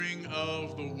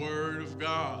of the Word of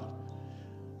God,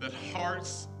 that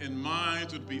hearts and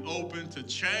minds would be open to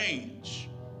change,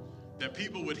 that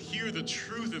people would hear the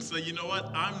truth and say, you know what,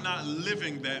 I'm not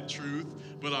living that truth,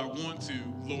 but I want to.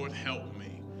 Lord, help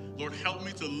me. Lord, help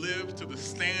me to live to the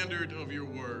standard of your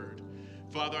word.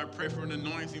 Father, I pray for an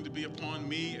anointing to be upon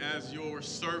me as your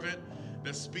servant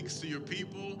that speaks to your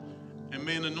people. And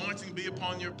may an anointing be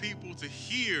upon your people to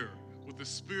hear what the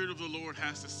Spirit of the Lord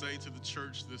has to say to the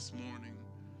church this morning.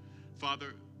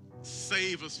 Father,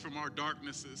 save us from our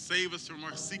darknesses. Save us from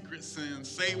our secret sins.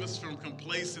 Save us from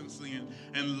complacency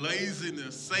and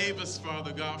laziness. Save us,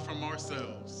 Father God, from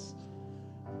ourselves.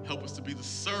 Help us to be the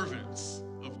servants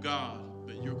of God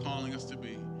that you're calling us to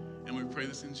be. And we pray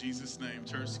this in Jesus' name.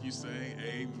 Church, you say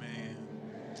amen.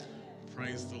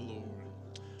 Praise the Lord.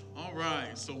 All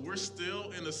right, so we're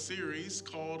still in a series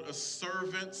called A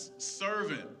Servant's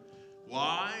Servant.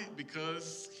 Why?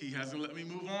 Because he hasn't let me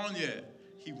move on yet.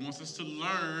 He wants us to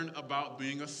learn about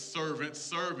being a servant's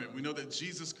servant. We know that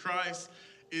Jesus Christ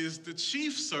is the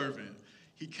chief servant.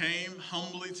 He came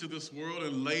humbly to this world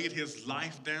and laid his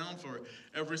life down for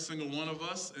every single one of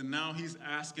us, and now he's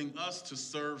asking us to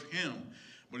serve him.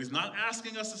 But he's not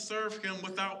asking us to serve him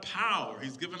without power.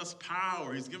 He's given us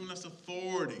power. He's given us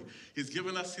authority. He's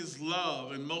given us his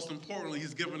love. And most importantly,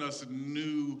 he's given us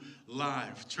new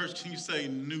life. Church, can you say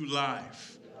new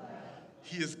life?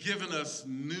 He has given us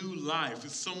new life.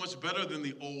 It's so much better than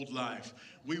the old life.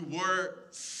 We were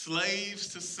slaves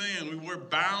to sin. We were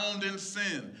bound in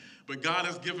sin. But God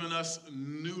has given us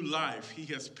new life. He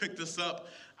has picked us up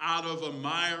out of a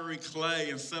miry clay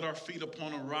and set our feet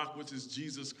upon a rock, which is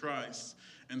Jesus Christ.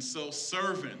 And so,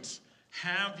 servants,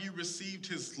 have you received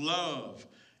his love,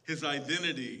 his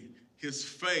identity, his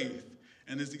faith,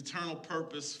 and his eternal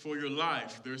purpose for your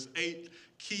life? There's 8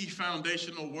 key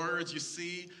foundational words you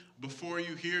see before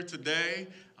you here today.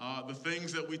 The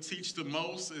things that we teach the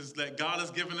most is that God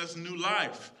has given us new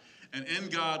life. And in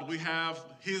God, we have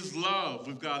his love.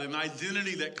 We've got an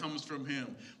identity that comes from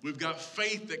him. We've got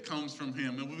faith that comes from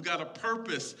him. And we've got a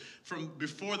purpose from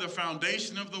before the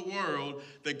foundation of the world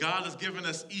that God has given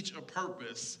us each a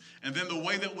purpose. And then the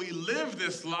way that we live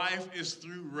this life is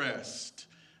through rest.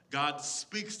 God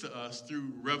speaks to us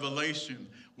through revelation.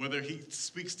 Whether he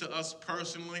speaks to us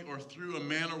personally or through a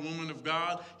man or woman of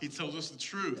God, he tells us the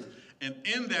truth. And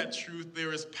in that truth,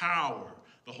 there is power.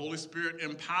 The Holy Spirit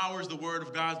empowers the Word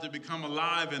of God to become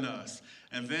alive in us.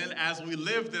 And then as we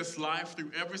live this life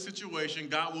through every situation,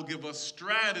 God will give us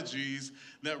strategies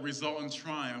that result in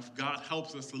triumph. God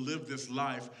helps us to live this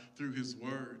life through his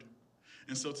Word.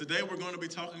 And so today we're going to be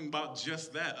talking about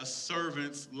just that, a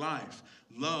servant's life.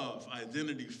 Love,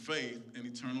 identity, faith, and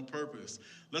eternal purpose.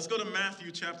 Let's go to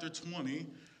Matthew chapter 20,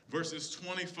 verses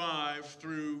 25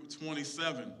 through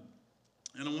 27.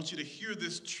 And I want you to hear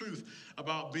this truth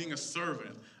about being a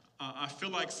servant. I feel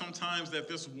like sometimes that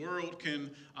this world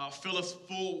can fill us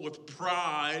full with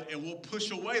pride, and we'll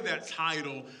push away that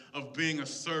title of being a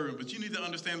servant. But you need to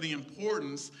understand the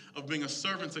importance of being a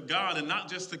servant to God, and not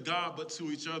just to God, but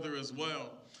to each other as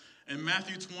well. In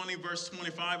Matthew 20, verse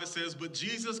 25, it says, "But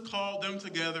Jesus called them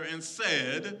together and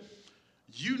said,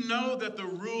 'You know that the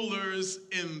rulers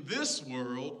in this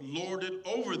world lord it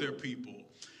over their people,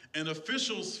 and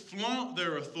officials flaunt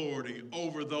their authority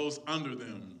over those under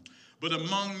them. But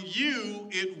among you,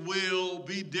 it will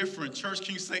be different.'" Church,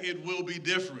 can you say it will be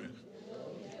different?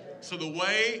 So the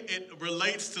way it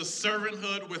relates to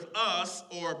servanthood with us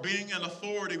or being an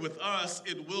authority with us,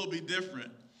 it will be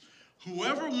different.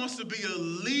 "Whoever wants to be a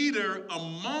leader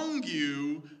among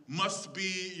you must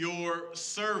be your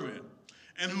servant.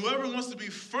 And whoever wants to be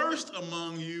first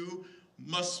among you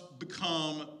must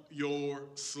become your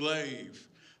slave."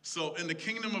 So in the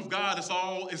kingdom of God,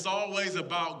 it's always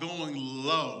about going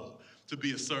low to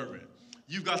be a servant.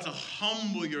 You've got to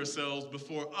humble yourselves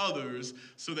before others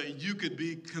so that you could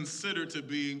be considered to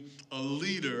be a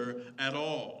leader at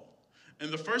all.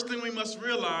 And the first thing we must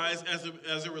realize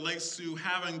as it relates to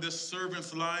having this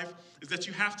servant's life is that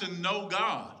you have to know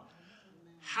God.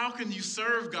 How can you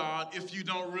serve God if you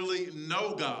don't really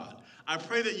know God? I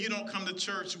pray that you don't come to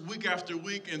church week after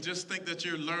week and just think that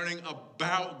you're learning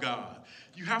about God.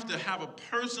 You have to have a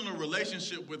personal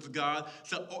relationship with God.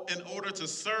 In order to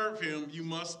serve him, you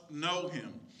must know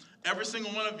him. Every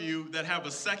single one of you that have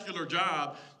a secular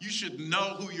job, you should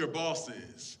know who your boss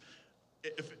is.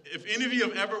 If any of you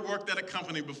have ever worked at a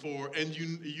company before and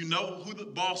you know who the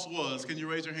boss was, can you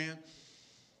raise your hand?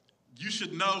 You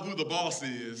should know who the boss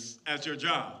is at your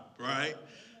job, right?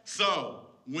 So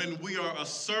when we are a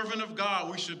servant of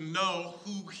God, we should know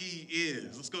who he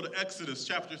is. Let's go to Exodus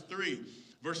chapter 3,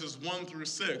 verses 1 through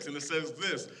 6. And it says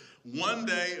this: One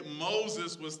day,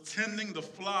 Moses was tending the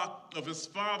flock of his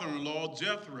father-in-law,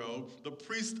 Jethro, the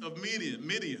priest of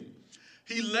Midian.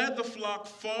 He led the flock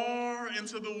far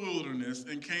into the wilderness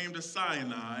and came to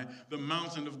Sinai, the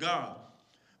mountain of God.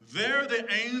 There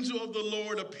the angel of the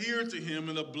Lord appeared to him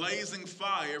in a blazing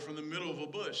fire from the middle of a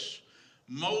bush.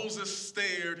 Moses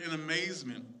stared in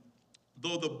amazement.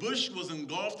 Though the bush was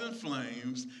engulfed in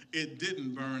flames, it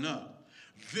didn't burn up.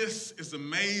 This is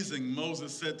amazing,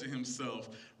 Moses said to himself.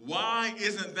 Why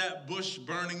isn't that bush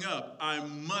burning up? I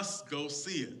must go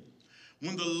see it.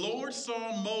 When the Lord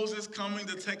saw Moses coming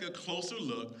to take a closer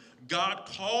look, God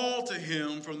called to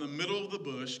him from the middle of the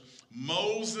bush,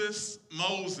 Moses,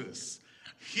 Moses.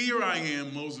 Here I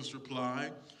am, Moses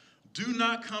replied. Do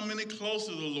not come any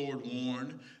closer, the Lord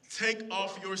warned. Take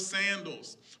off your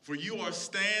sandals, for you are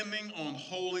standing on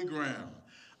holy ground.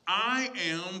 I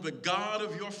am the God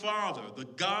of your father, the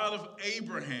God of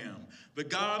Abraham, the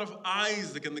God of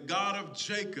Isaac, and the God of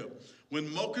Jacob.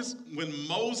 When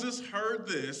Moses heard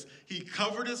this, he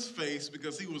covered his face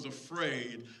because he was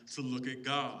afraid to look at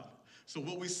God. So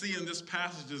what we see in this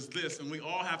passage is this, and we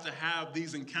all have to have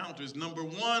these encounters. Number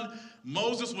one,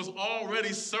 Moses was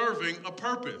already serving a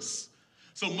purpose.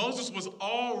 So Moses was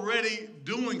already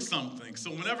doing something.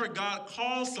 So whenever God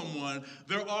calls someone,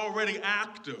 they're already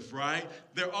active, right?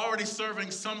 They're already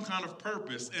serving some kind of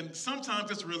purpose. And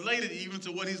sometimes it's related even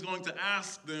to what he's going to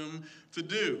ask them to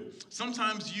do.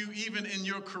 Sometimes you, even in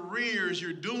your careers,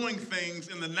 you're doing things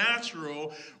in the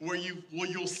natural where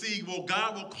you'll see, well,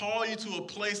 God will call you to a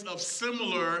place of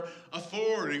similar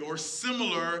authority or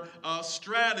similar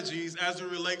strategies as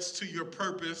it relates to your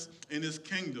purpose in his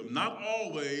kingdom. Not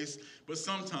always, but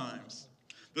sometimes.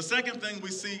 The second thing we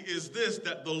see is this,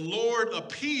 that the Lord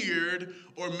appeared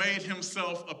or made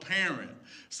himself apparent.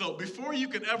 So before you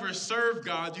can ever serve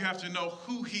God, you have to know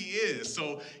who he is.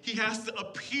 So he has to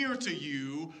appear to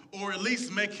you or at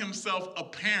least make himself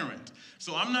apparent.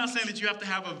 So I'm not saying that you have to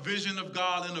have a vision of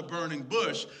God in a burning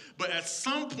bush, but at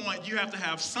some point you have to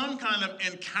have some kind of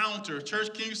encounter.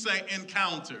 Church, can you say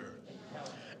encounter?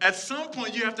 At some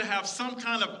point, you have to have some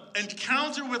kind of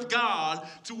encounter with God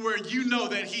to where you know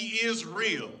that he is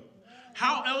real.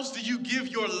 How else do you give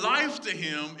your life to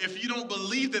him if you don't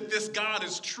believe that this God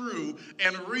is true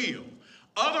and real?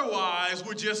 Otherwise,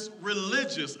 we're just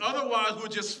religious. Otherwise, we're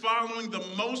just following the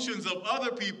motions of other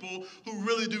people who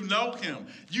really do know him.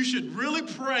 You should really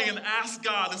pray and ask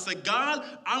God and say, God,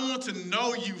 I want to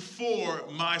know you for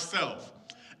myself.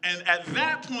 And at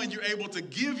that point, you're able to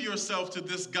give yourself to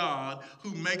this God who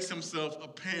makes himself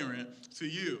apparent to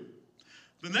you.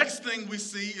 The next thing we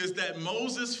see is that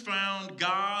Moses found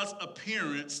God's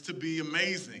appearance to be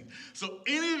amazing. So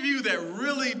any of you that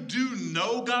really do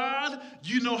know God,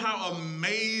 you know how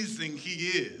amazing he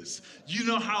is. You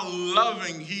know how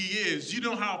loving he is. You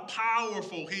know how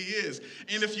powerful he is.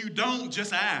 And if you don't,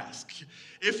 just ask.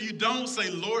 If you don't, say,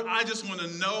 Lord, I just want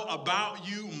to know about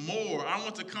you more. I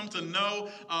want to come to know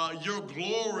your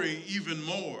glory even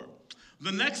more.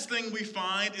 The next thing we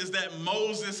find is that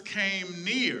Moses came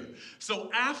near. So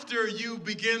after you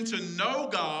begin to know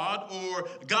God or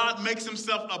God makes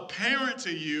himself apparent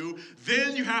to you,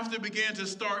 then you have to begin to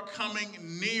start coming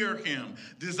near him,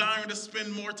 desiring to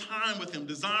spend more time with him,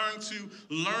 desiring to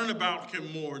learn about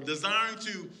him more, desiring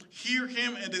to hear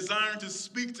him and desiring to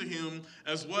speak to him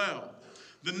as well.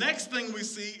 The next thing we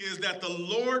see is that the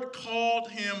Lord called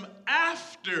him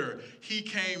after he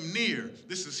came near.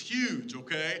 This is huge,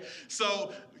 okay?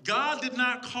 So God did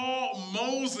not call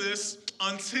Moses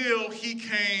until he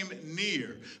came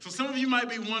near. So some of you might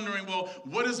be wondering, well,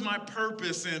 what is my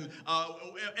purpose? And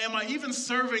am I even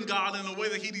serving God in the way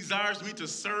that he desires me to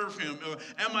serve him?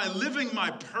 Am I living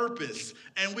my purpose?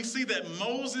 And we see that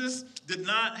Moses did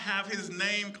not have his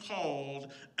name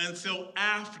called until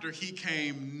after he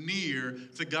came near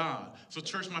to God. So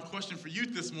church, my question for you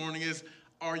this morning is,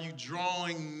 are you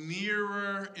drawing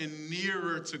nearer and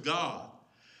nearer to God?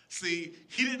 See,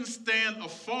 he didn't stand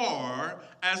afar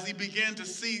as he began to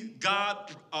see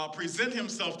God present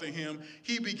himself to him.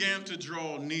 He began to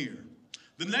draw near.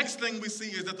 The next thing we see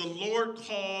is that the Lord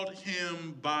called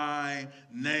him by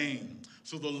name.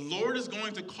 So the Lord is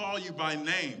going to call you by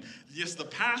name. Yes, the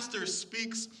pastor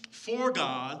speaks for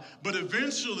God, but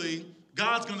eventually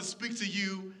God's going to speak to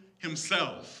you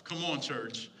himself. Come on,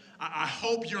 church. I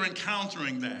hope you're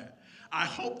encountering that. I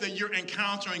hope that you're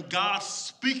encountering God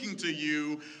speaking to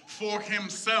you for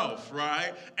himself,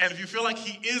 right? And if you feel like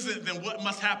he isn't, then what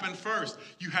must happen first?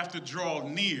 You have to draw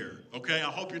near, okay? I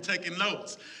hope you're taking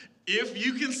notes. If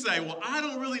you can say, well, I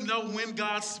don't really know when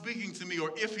God's speaking to me,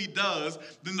 or if he does,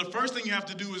 then the first thing you have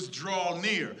to do is draw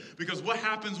near. Because what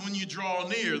happens when you draw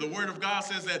near? The word of God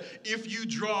says that if you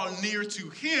draw near to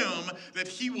him, that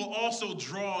he will also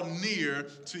draw near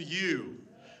to you.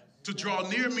 To draw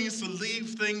near means to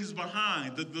leave things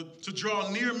behind. To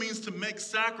draw near means to make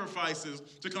sacrifices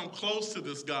to come close to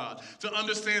this God. To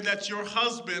understand that your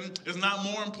husband is not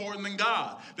more important than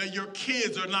God. That your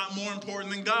kids are not more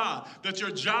important than God. That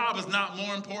your job is not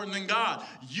more important than God.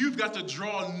 You've got to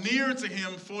draw near to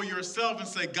him for yourself and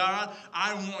say, God,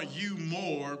 I want you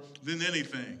more than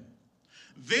anything.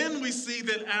 Then we see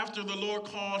that after the Lord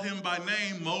called him by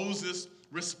name, Moses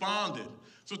responded.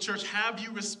 So church, have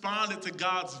you responded to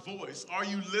God's voice? Are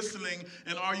you listening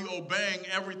and are you obeying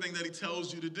everything that he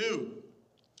tells you to do?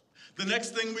 The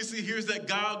next thing we see here is that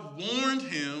God warned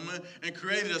him and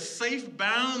created a safe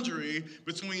boundary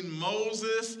between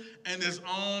Moses and his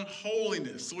own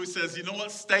holiness. So he says, you know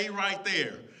what? Stay right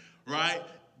there, right?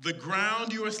 The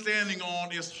ground you are standing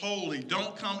on is holy.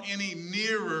 Don't come any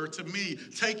nearer to me.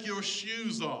 Take your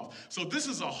shoes off. So this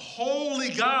is a holy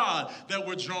God that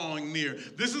we're drawing near.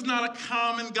 This is not a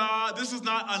common God. This is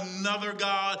not another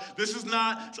God. This is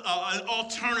not an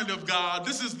alternative God.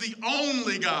 This is the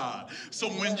only God. So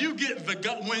when you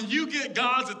get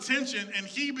God's attention and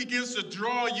he begins to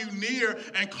draw you near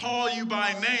and call you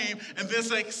by name and then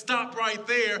say, stop right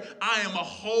there, I am a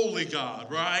holy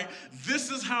God, right?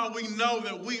 This is how we know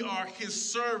that we are his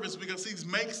service, because he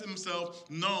makes himself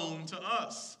known to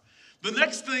us. The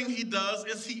next thing he does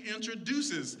is he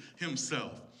introduces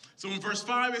himself. So in verse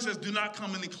 5, it says, do not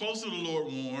come any closer, the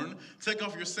Lord warned. Take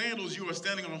off your sandals, you are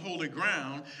standing on holy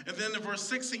ground. And then in verse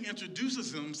 6, he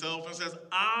introduces himself and says,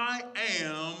 I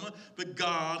am the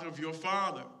God of your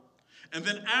father. And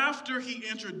then after he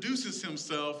introduces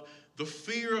himself, the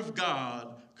fear of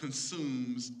God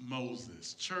consumes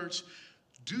Moses. Church,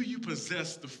 do you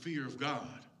possess the fear of God?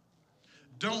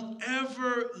 Don't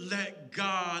ever let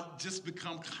God just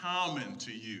become common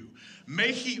to you.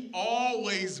 May he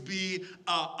always be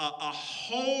a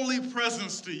holy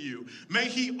presence to you. May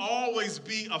he always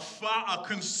be a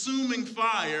consuming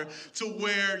fire to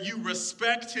where you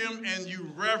respect him and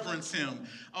you reverence him.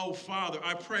 Oh, Father,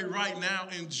 I pray right now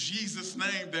in Jesus'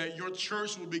 name that your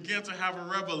church will begin to have a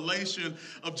revelation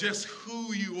of just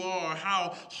who you are,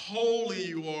 how holy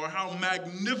you are, how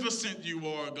magnificent you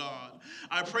are, God.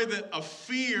 I pray that a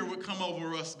fear would come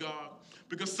over us, God,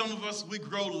 because some of us, we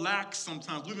grow lax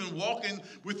sometimes. We've been walking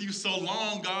with you so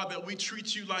long, God, that we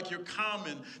treat you like you're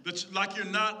common, like you're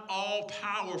not all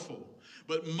powerful.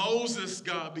 But Moses,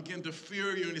 God, began to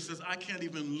fear you, and he says, I can't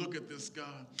even look at this,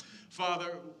 God.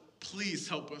 Father, please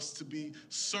help us to be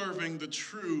serving the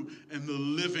true and the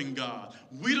living God.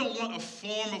 We don't want a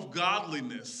form of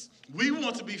godliness. We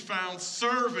want to be found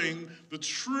serving the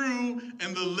true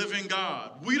and the living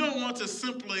God. We don't want to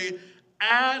simply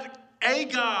add a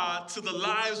God to the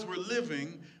lives we're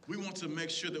living. We want to make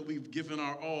sure that we've given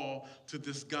our all to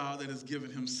this God that has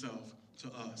given himself to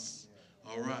us.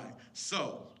 All right.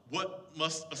 So, what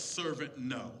must a servant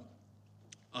know?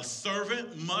 A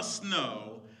servant must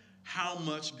know how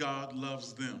much God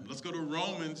loves them. Let's go to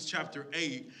Romans chapter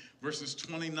 8, verses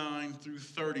 29 through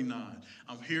 39.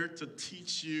 I'm here to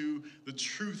teach you the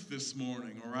truth this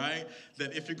morning, all right?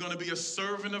 That if you're going to be a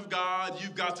servant of God,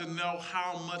 you've got to know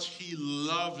how much he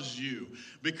loves you.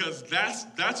 Because that's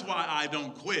why I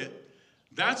don't quit.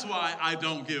 That's why I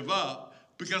don't give up.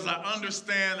 Because I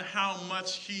understand how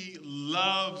much he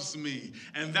loves me.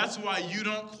 And that's why you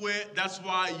don't quit. That's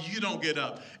why you don't get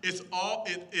up.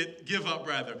 Give up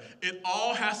rather. It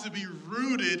all has to be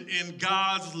rooted in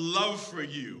God's love for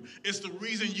you. It's the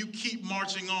reason you keep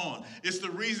marching on. It's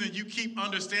the reason you keep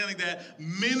understanding that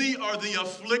many are the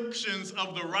afflictions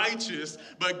of the righteous,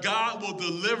 but God will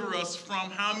deliver us from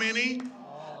how many?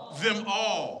 Them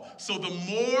all. So the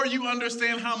more you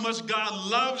understand how much God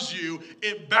loves you,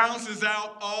 it balances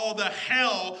out all the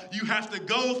hell you have to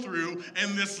go through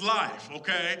in this life,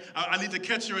 okay? I need to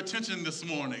catch your attention this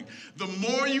morning. The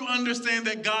more you understand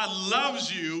that God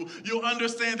loves you, you'll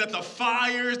understand that the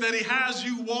fires that he has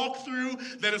you walk through,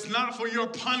 that it's not for your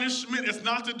punishment, it's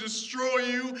not to destroy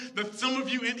you, that some of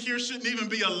you in here shouldn't even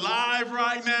be alive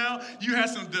right now. You have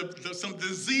some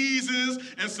diseases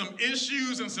and some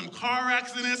issues and some car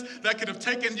accidents that could have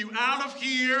taken you out of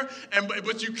here,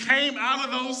 but you came out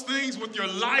of those things with your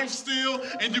life still,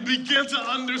 and you begin to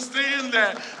understand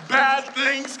that bad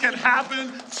things can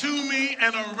happen to me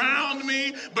and around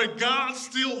me, but God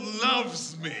still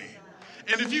loves me.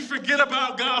 And if you forget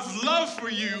about God's love for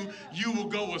you, you will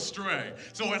go astray.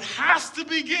 So it has to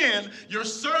begin, your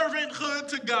servanthood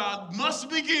to God must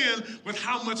begin with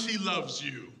how much he loves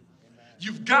you.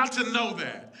 You've got to know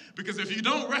that. Because if you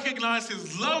don't recognize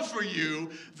his love for you,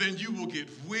 then you will get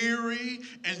weary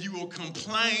and you will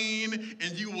complain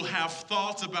and you will have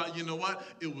thoughts about, you know what?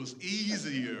 It was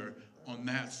easier on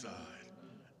that side.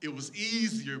 It was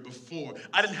easier before.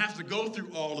 I didn't have to go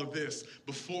through all of this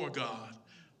before God.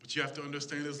 But you have to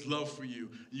understand his love for you.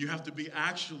 You have to be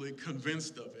actually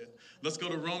convinced of it. Let's go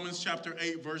to Romans chapter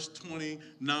 8, verse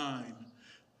 29.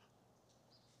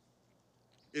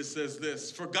 It says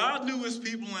this, "For God knew his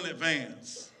people in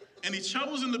advance, and he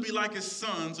chose them to be like his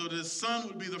son, so that his son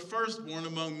would be the firstborn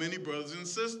among many brothers and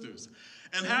sisters.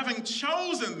 And having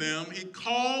chosen them, he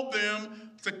called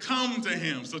them to come to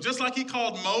him." So just like he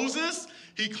called Moses,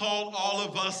 he called all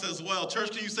of us as well.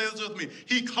 Church, can you say this with me?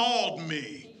 He called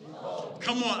me.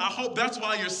 Come on, I hope that's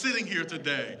why you're sitting here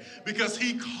today, because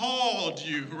he called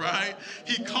you, right?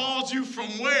 He called you from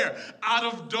where? Out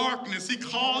of darkness. He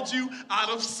called you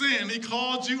out of sin. He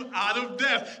called you out of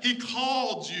death. He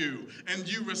called you, and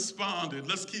you responded.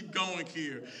 Let's keep going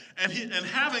here. And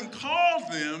having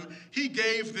called them, he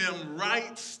gave them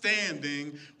right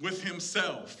standing with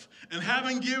himself. And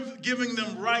having giving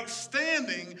them right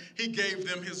standing, he gave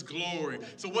them his glory.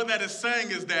 So what that is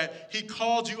saying is that he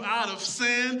called you out of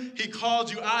sin, he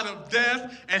called you out of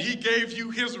death, and he gave you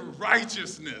his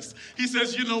righteousness. He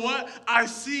says, you know what? I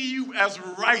see you as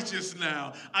righteous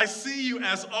now. I see you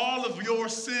as all of your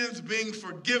sins being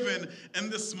forgiven in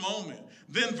this moment.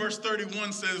 Then verse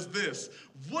 31 says this,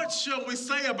 "What shall we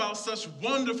say about such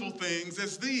wonderful things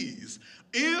as these?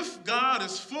 If God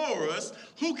is for us,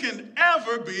 who can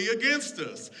ever be against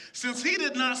us? Since he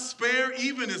did not spare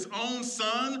even his own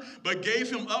son, but gave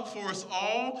him up for us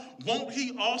all, won't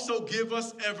he also give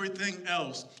us everything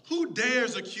else? Who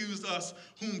dares accuse us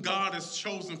whom God has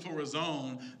chosen for his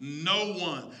own? No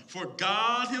one. For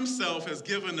God himself has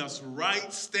given us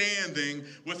right standing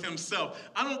with himself."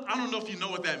 I don't know if you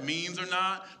know what that means or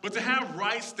not, but to have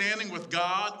right standing with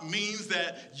God means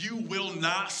that you will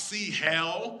not see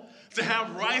hell. To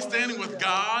have right standing with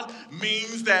God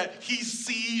means that he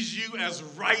sees you as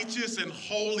righteous and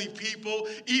holy people,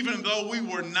 even though we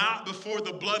were not before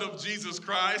the blood of Jesus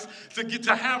Christ.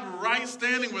 To have right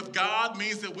standing with God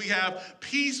means that we have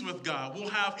peace with God. We'll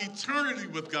have eternity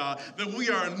with God, that we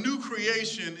are a new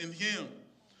creation in him.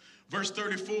 Verse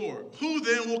 34, "Who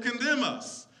then will condemn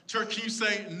us?" Church, can you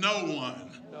say, no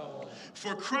one? No.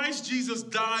 "For Christ Jesus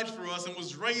died for us and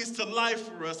was raised to life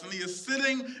for us, and he is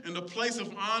sitting in the place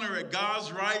of honor at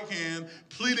God's right hand,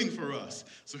 pleading for us."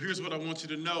 So here's what I want you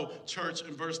to know, church,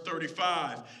 in verse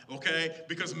 35, okay?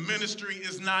 Because ministry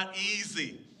is not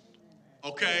easy,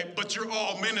 okay? But you're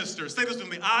all ministers. Say this with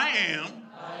me. I am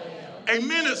a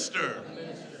minister.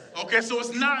 Okay, so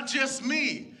it's not just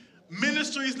me.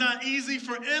 Ministry is not easy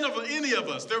for any of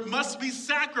us. There must be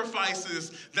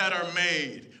sacrifices that are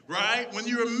made, right? When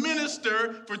you're a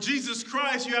minister for Jesus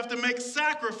Christ, you have to make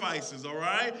sacrifices, all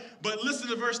right? But listen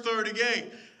to verse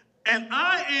 38. "And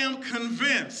I am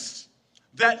convinced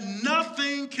that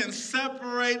nothing can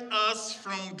separate us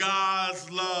from God's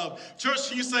love." Church,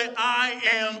 can you say, I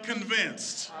am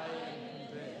convinced? I am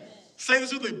convinced. Say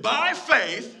this with me. By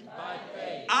faith,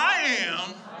 I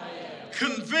am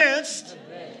convinced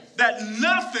that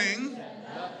nothing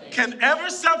can ever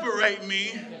separate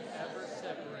me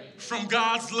from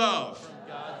God's love.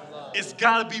 It's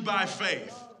got to be by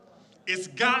faith. It's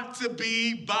got to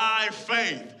be by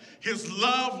faith. His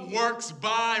love works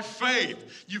by faith.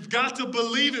 You've got to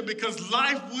believe it, because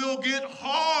life will get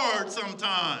hard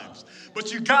sometimes.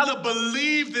 But you got to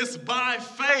believe this by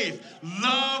faith.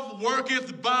 Love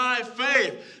worketh by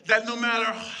faith. That no matter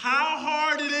how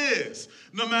hard it is,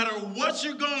 no matter what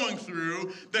you're going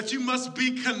through, that you must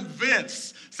be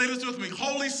convinced. Say this with me.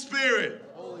 Holy Spirit,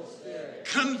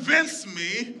 convince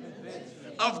me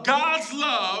of God's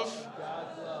love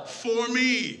for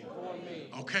me.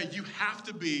 Okay,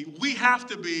 we have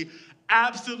to be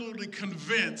absolutely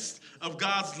convinced of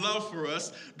God's love for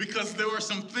us, because there are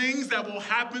some things that will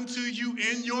happen to you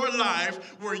in your life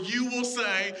where you will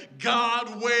say,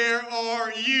 God, where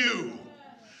are you?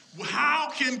 How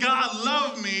can God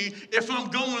love me if I'm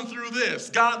going through this?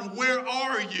 God, where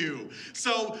are you?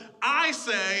 So I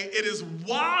say it is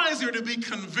wiser to be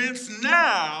convinced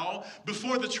now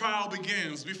before the trial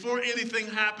begins, before anything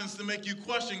happens to make you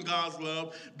question God's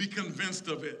love. Be convinced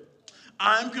of it.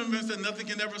 I'm convinced that nothing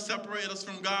can ever separate us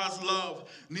from God's love,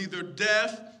 neither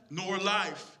death nor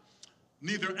life,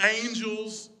 neither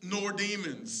angels nor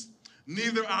demons,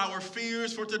 Neither our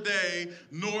fears for today,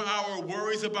 nor our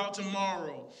worries about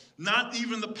tomorrow, not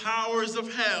even the powers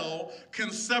of hell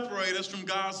can separate us from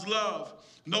God's love.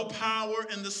 No power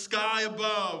in the sky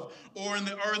above or in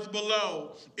the earth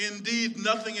below. Indeed,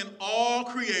 nothing in all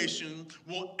creation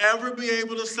will ever be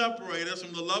able to separate us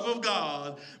from the love of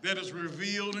God that is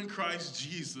revealed in Christ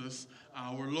Jesus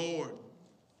our Lord.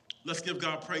 Let's give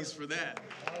God praise for that.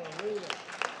 Hallelujah.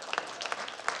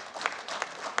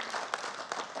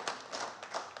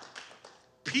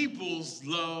 People's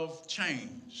love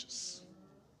changes,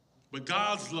 but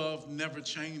God's love never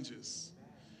changes,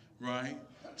 right?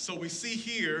 So we see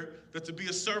here that to be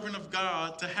a servant of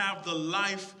God, to have the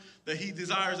life that he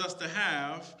desires us to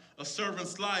have, a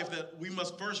servant's life, that we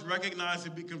must first recognize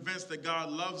and be convinced that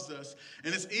God loves us.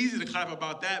 And it's easy to clap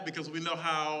about that because we know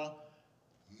how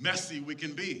messy we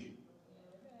can be.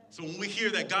 So when we hear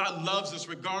that God loves us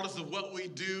regardless of what we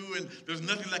do and there's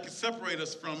nothing that can separate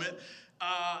us from it,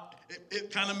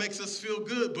 it kind of makes us feel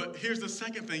good. But here's the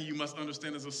second thing you must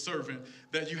understand as a servant,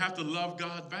 that you have to love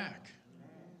God back.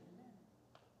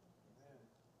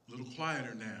 A little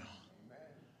quieter now.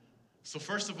 So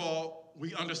first of all,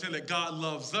 we understand that God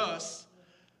loves us,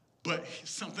 but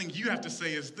something you have to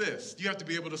say is this. You have to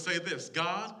be able to say this: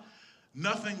 God,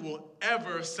 nothing will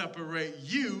ever separate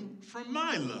you from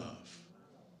my love.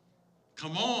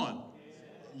 Come on.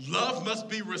 Love must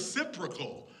be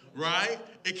reciprocal, right?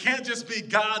 It can't just be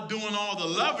God doing all the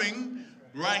loving,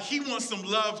 right? He wants some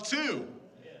love too.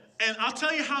 And I'll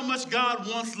tell you how much God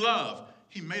wants love.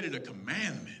 He made it a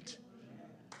commandment.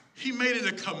 He made it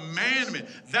a commandment.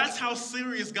 That's how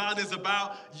serious God is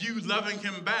about you loving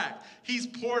him back. He's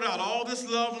poured out all this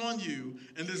love on you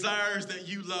and desires that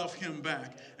you love him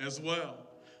back as well.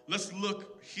 Let's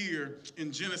look here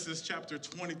in Genesis chapter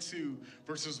 22,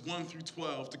 verses 1 through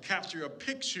 12, to capture a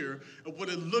picture of what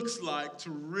it looks like to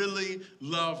really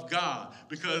love God.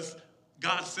 Because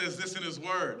God says this in his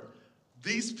word: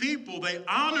 these people, they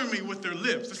honor me with their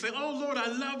lips. They say, oh, Lord, I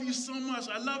love you so much.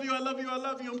 I love you, I love you, I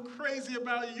love you. I'm crazy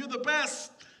about you. You're the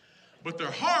best. But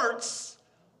their hearts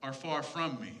are far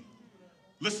from me.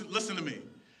 Listen to me.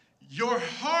 Your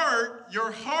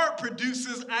heart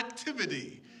produces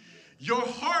activity. Your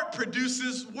heart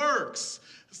produces works.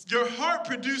 Your heart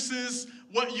produces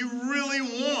what you really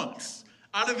want.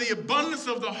 Out of the abundance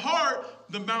of the heart,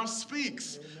 the mouth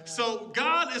speaks. Amen. So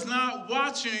God is not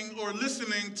watching or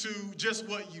listening to just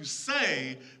what you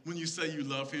say when you say you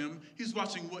love him. He's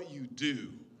watching what you do,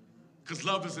 because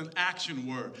love is an action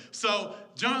word. So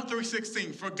John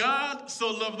 3:16, for God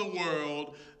so loved the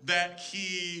world that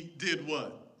he did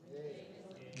what?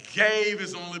 Gave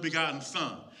his only begotten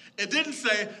son. It didn't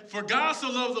say, for God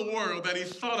so loved the world that he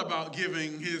thought about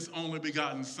giving his only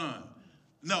begotten son.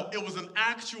 No, it was an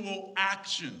actual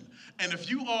action. And if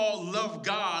you all love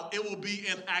God, it will be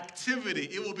an activity.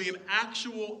 It will be an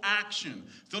actual action.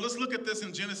 So let's look at this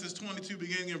in Genesis 22,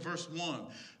 beginning in verse 1.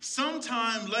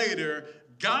 Sometime later,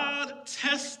 God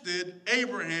tested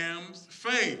Abraham's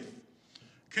faith.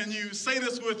 Can you say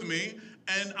this with me?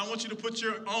 And I want you to put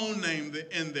your own name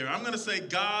in there. I'm going to say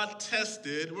God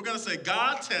tested. We're going to say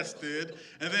God tested,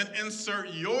 and then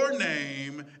insert your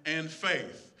name and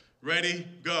faith. Ready?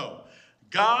 Go.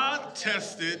 God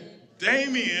tested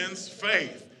Damien's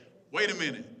faith. Wait a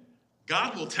minute.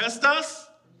 God will test us?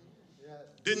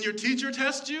 Didn't your teacher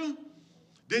test you?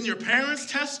 Didn't your parents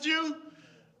test you?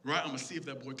 Right? I'm going to see if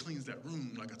that boy cleans that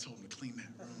room like I told him to clean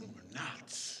that room or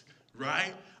not.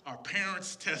 Right? Our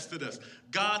parents tested us.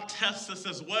 God tests us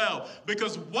as well.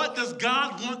 Because what does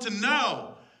God want to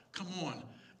know? Come on.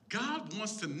 God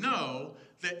wants to know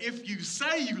that if you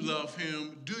say you love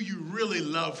him, do you really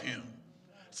love him?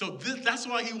 So that's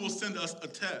why he will send us a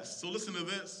test. So listen to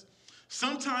this.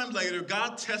 Sometime later,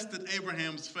 God tested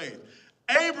Abraham's faith.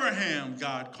 Abraham,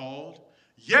 God called.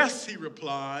 Yes, he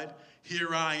replied,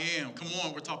 here I am. Come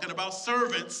on, we're talking about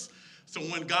servants. So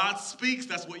when God speaks,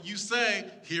 that's what you say.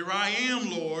 Here I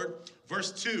am, Lord.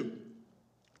 Verse 2,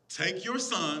 take your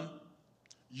son,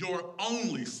 your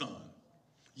only son.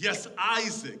 Yes,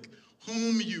 Isaac,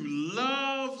 whom you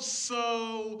love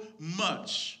so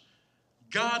much.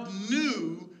 God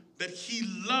knew that he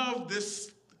loved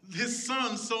his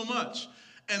son so much.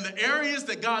 And the areas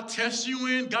that God tests you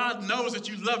in, God knows that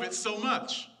you love it so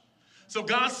much. So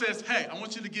God says, hey, I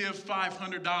want you to give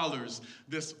 $500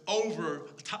 this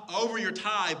over your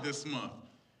tithe this month.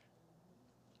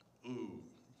 Ooh,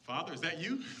 Father, is that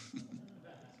you?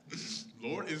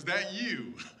 Lord, is that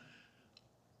you?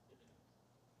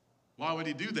 Why would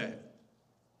he do that?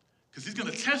 Because he's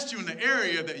going to test you in the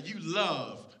area that you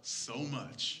love so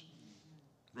much,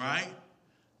 right?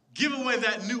 Give away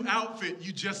that new outfit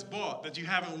you just bought that you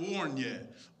haven't worn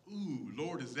yet. Ooh,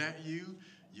 Lord, is that you?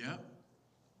 Yep.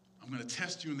 I'm going to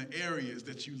test you in the areas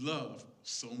that you love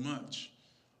so much,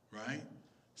 right?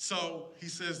 So he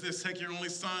says this, take your only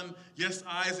son, yes,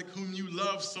 Isaac, whom you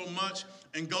love so much,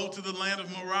 and go to the land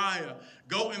of Moriah.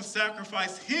 Go and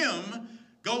sacrifice him.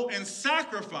 Go and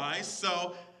sacrifice.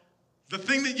 So the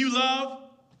thing that you love,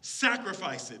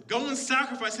 sacrifice it. Go and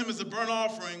sacrifice him as a burnt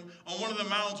offering on one of the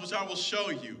mountains, which I will show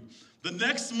you. The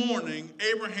next morning,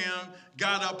 Abraham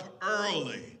got up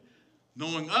early.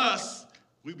 Knowing us,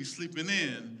 we'd be sleeping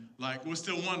in. Like, we're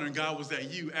still wondering, God, was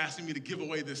that you asking me to give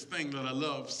away this thing that I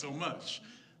love so much?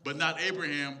 But not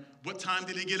Abraham. What time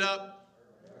did he get up?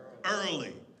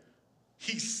 Early.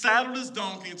 He saddled his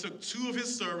donkey and took 2 of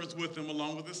his servants with him,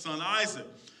 along with his son Isaac.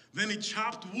 Then he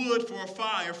chopped wood for a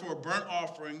fire for a burnt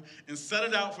offering and set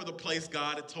it out for the place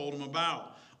God had told him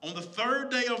about. On the 3rd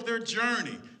day of their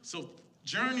journey, so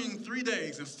journeying 3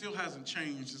 days and still hasn't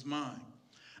changed his mind,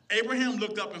 Abraham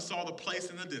looked up and saw the place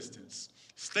in the distance.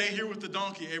 Stay here with the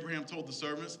donkey, Abraham told the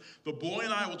servants. The boy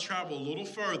and I will travel a little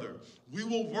further. We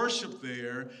will worship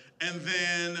there, and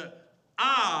then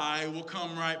I will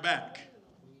come right back.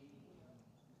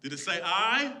 Did it say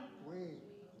I?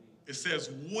 It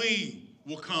says we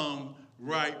will come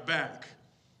right back.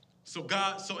 So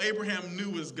Abraham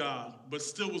knew his God, but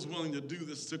still was willing to do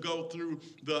this, to go through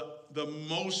the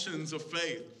motions of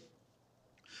faith.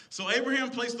 So Abraham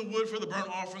placed the wood for the burnt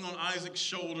offering on Isaac's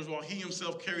shoulders while he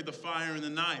himself carried the fire and the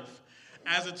knife.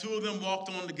 As the 2 of them walked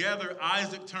on together,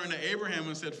 Isaac turned to Abraham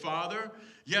and said, Father,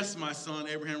 yes, my son,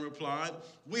 Abraham replied.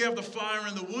 We have the fire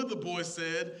and the wood, the boy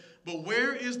said, but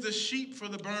where is the sheep for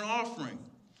the burnt offering?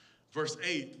 Verse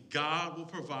 8, God will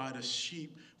provide a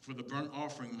sheep for the burnt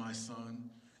offering, my son,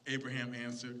 Abraham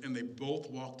answered, and they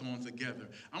both walked on together.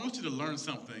 I want you to learn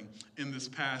something in this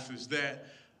passage, that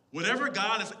whatever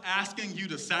God is asking you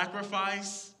to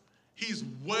sacrifice, he's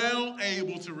well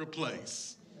able to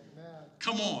replace. Amen.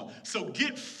 Come on. So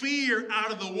get fear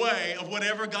out of the way of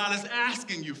whatever God is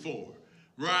asking you for,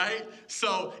 right?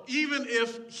 So even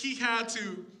if he had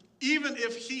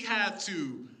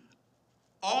to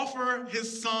offer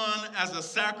his son as a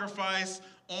sacrifice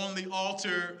on the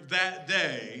altar that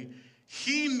day,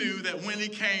 he knew that when he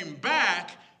came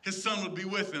back, his son would be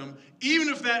with him, even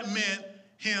if that meant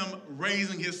him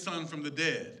raising his son from the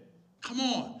dead. Come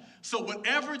on. So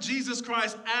whatever Jesus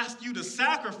Christ asked you to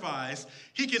sacrifice,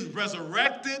 he can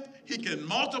resurrect it, he can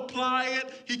multiply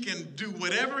it, he can do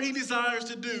whatever he desires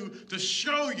to do to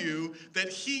show you that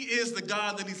he is the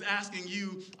God that he's asking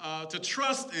you to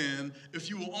trust in if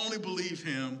you will only believe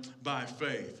him by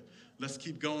faith. Let's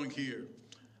keep going here.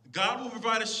 God will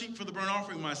provide a sheep for the burnt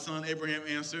offering, my son, Abraham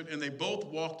answered, and they both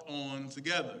walked on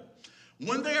together.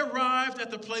 When they arrived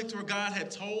at the place where God had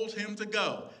told him to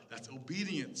go, that's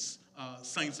obedience,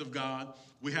 saints of God.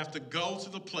 We have to go to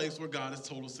the place where God has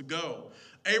told us to go.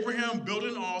 Abraham built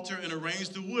an altar and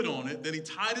arranged the wood on it. Then he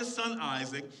tied his son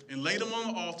Isaac and laid him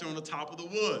on the altar on the top of the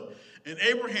wood. And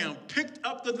Abraham picked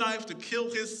up the knife to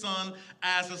kill his son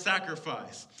as a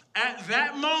sacrifice. At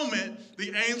that moment,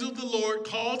 the angel of the Lord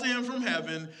called to him from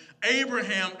heaven,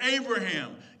 Abraham,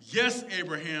 Abraham. Yes,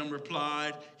 Abraham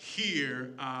replied,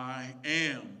 here I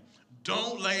am.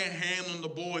 Don't lay a hand on the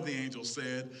boy, the angel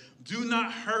said. Do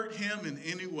not hurt him in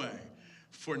any way.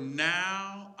 For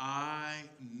now I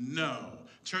know.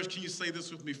 Church, can you say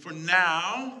this with me? For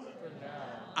now,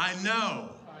 I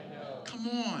know. Come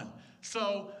on.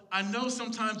 So I know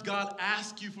sometimes God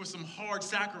asks you for some hard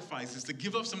sacrifices, to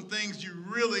give up some things you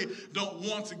really don't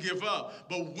want to give up.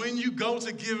 But when you go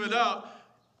to give it up,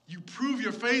 you prove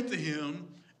your faith to him,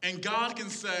 and God can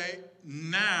say,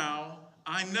 now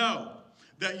I know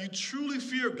that you truly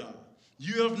fear God.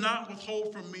 You have not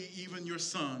withheld from me even your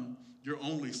son, your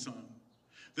only son.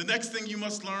 The next thing you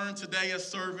must learn today as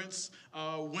servants,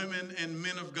 women and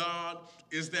men of God,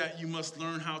 is that you must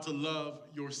learn how to love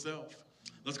yourself.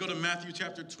 Let's go to Matthew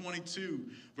chapter 22,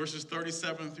 verses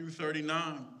 37 through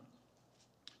 39.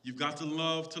 You've got to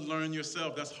love to learn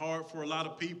yourself. That's hard for a lot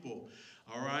of people,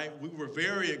 all right? We were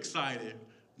very excited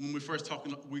when we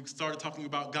started talking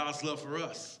about God's love for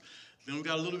us. Then we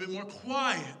got a little bit more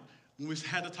quiet when we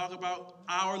had to talk about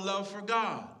our love for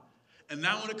God. And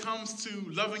now when it comes to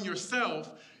loving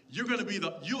yourself, you're going to be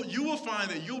you will find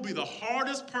that you'll be the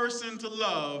hardest person to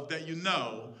love that you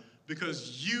know,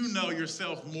 because you know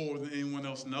yourself more than anyone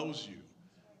else knows you.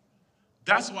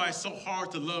 That's why it's so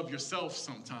hard to love yourself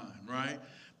sometimes, right?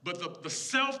 But the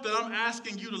self that I'm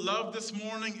asking you to love this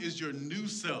morning is your new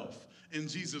self in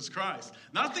Jesus Christ.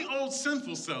 Not the old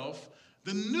sinful self,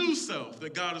 the new self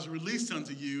that God has released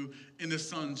unto you in his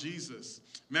son Jesus.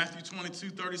 Matthew 22,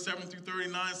 37 through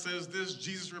 39 says this,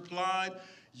 Jesus replied,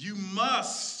 you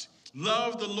must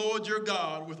Love the Lord your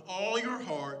God with all your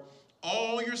heart,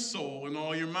 all your soul, and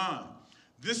all your mind.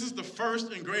 This is the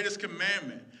first and greatest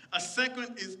commandment. A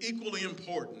second is equally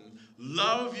important.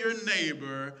 Love your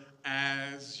neighbor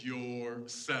as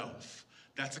yourself.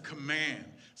 That's a command.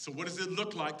 So what does it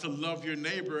look like to love your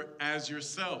neighbor as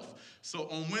yourself? So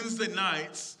on Wednesday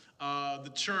nights,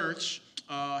 the church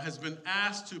has been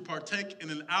asked to partake in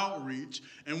an outreach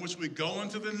in which we go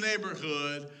into the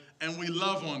neighborhood and we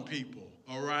love on people,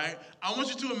 all right? I want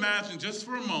you to imagine just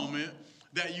for a moment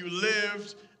that you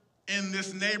lived in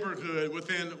this neighborhood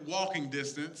within walking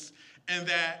distance and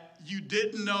that you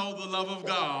didn't know the love of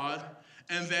God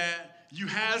and that you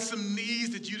had some needs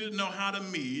that you didn't know how to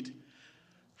meet.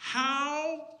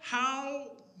 How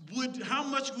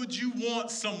much would you want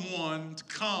someone to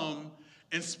come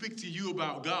and speak to you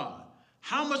about God?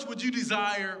 How much would you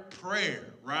desire prayer,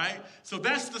 right? So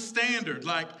that's the standard.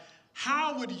 Like,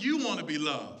 how would you want to be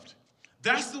loved?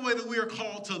 That's the way that we are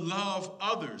called to love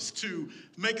others, to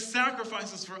make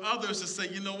sacrifices for others, to say,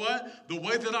 you know what? The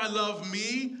way that I love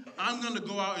me, I'm going to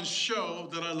go out and show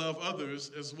that I love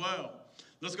others as well.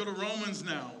 Let's go to Romans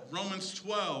now. Romans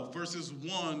 12, verses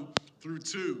 1 through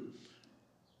 2.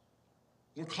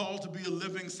 We're called to be a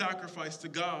living sacrifice to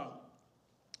God.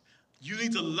 You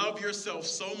need to love yourself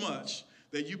so much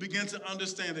that you begin to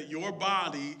understand that your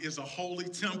body is a holy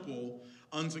temple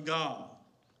unto God.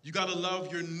 You got to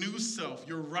love your new self,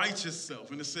 your righteous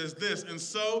self. And it says this, and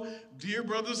so, dear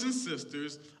brothers and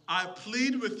sisters, I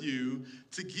plead with you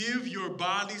to give your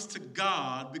bodies to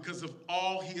God because of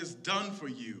all he has done for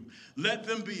you. Let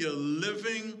them be a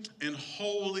living and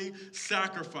holy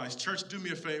sacrifice. Church, do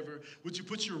me a favor. Would you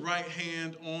put your right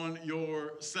hand on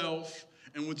yourself?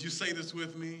 And would you say this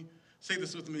with me? Say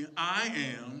this with me. I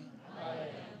am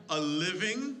a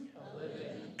living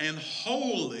and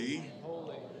holy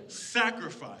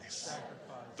sacrifice,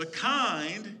 the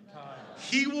kind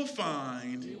he will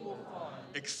find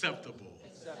acceptable.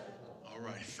 All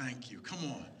right, thank you. Come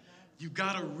on. You've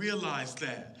got to realize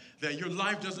that your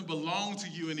life doesn't belong to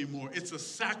you anymore. It's a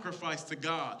sacrifice to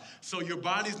God. So your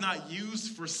body's not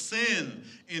used for sin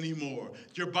anymore.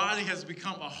 Your body has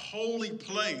become a holy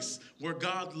place where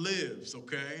God lives,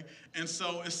 okay? And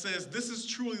so it says this is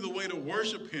truly the way to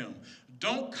worship him.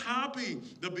 Don't copy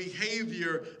the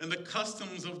behavior and the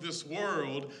customs of this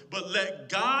world, but let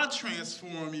God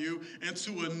transform you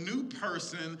into a new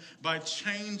person by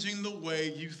changing the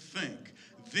way you think.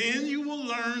 Then you will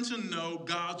learn to know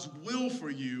God's will for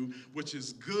you, which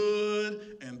is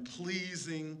good and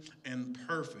pleasing and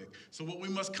perfect. So what we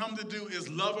must come to do is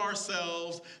love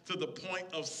ourselves to the point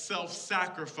of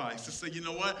self-sacrifice. To say, you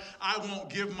know what? I won't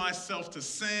give myself to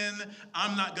sin.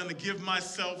 I'm not going to give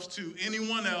myself to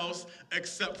anyone else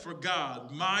except for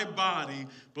God. My body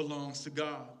belongs to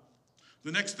God.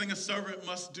 The next thing a servant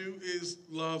must do is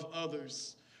love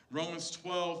others. Romans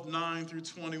 12, 9 through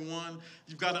 21.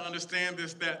 You've got to understand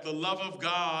this, that the love of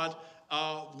God,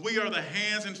 we are the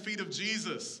hands and feet of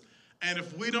Jesus. And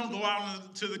if we don't go out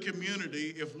into the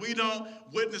community, if we don't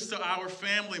witness to our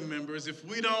family members, if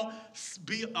we don't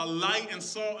be a light and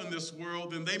salt in this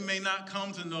world, then they may not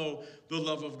come to know the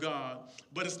love of God.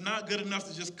 But it's not good enough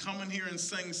to just come in here and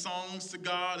sing songs to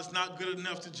God. It's not good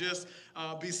enough to just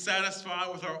be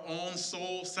satisfied with our own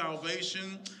soul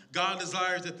salvation. God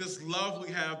desires that this love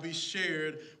we have be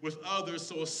shared with others,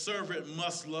 so a servant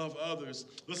must love others.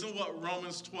 Listen to what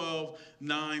Romans 12,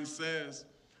 9 says.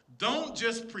 Don't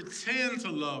just pretend to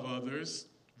love others,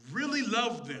 really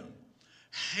love them.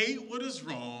 Hate what is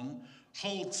wrong,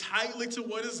 hold tightly to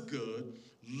what is good,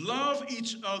 love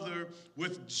each other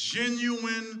with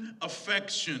genuine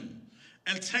affection,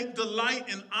 and take delight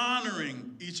in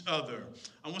honoring each other.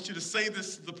 I want you to say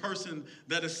this to the person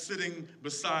that is sitting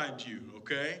beside you,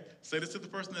 okay? Say this to the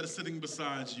person that is sitting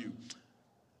beside you.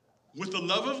 With the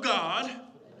love of God,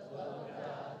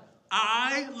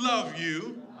 I love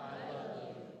you.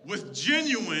 With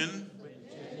genuine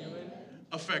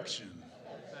affection.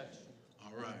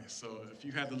 All right, so if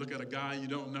you had to look at a guy you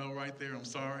don't know right there, I'm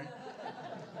sorry.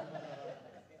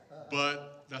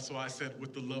 But that's why I said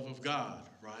with the love of God,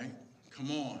 right? Come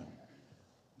on.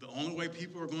 The only way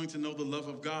people are going to know the love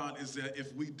of God is that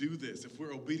if we do this, if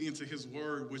we're obedient to his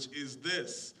word, which is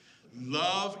this,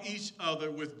 love each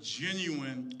other with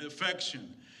genuine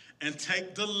affection and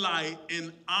take delight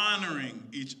in honoring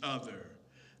each other.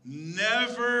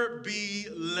 Never be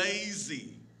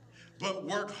lazy, but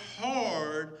work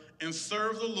hard and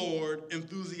serve the Lord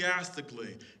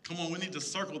enthusiastically. Come on, we need to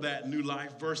circle that New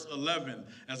Life, verse 11,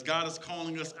 as God is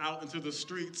calling us out into the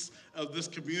streets of this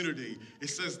community.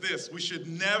 It says this, we should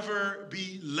never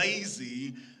be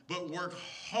lazy, but work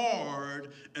hard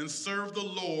and serve the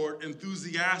Lord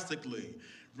enthusiastically.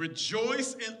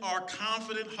 Rejoice in our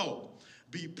confident hope.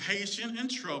 Be patient in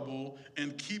trouble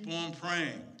and keep on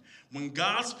praying. When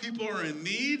God's people are in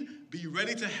need, be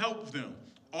ready to help them.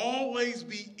 Always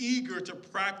be eager to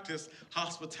practice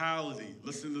hospitality.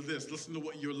 Listen to this. Listen to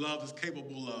what your love is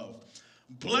capable of.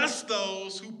 Bless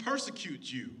those who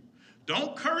persecute you.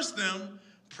 Don't curse them.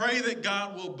 Pray that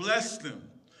God will bless them.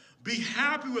 Be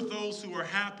happy with those who are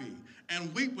happy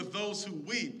and weep with those who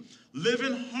weep. Live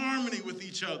in harmony with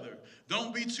each other.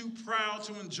 Don't be too proud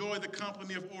to enjoy the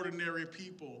company of ordinary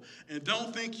people. And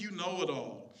don't think you know it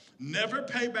all. Never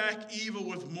pay back evil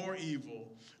with more evil.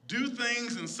 Do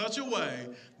things in such a way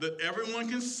that everyone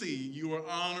can see you are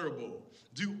honorable.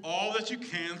 Do all that you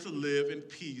can to live in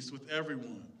peace with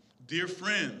everyone. Dear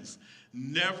friends,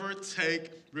 never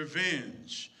take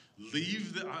revenge.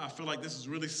 I feel like this is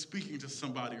really speaking to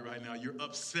somebody right now. You're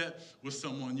upset with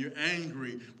someone. You're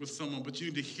angry with someone, but you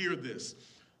need to hear this.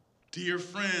 Dear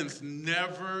friends,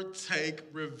 never take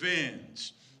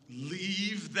revenge.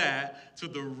 Leave that to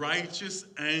the righteous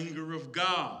anger of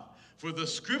God. For the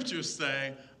scriptures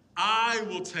say, I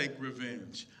will take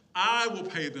revenge. I will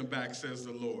pay them back, says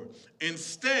the Lord.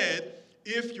 Instead,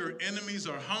 if your enemies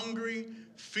are hungry,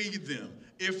 feed them.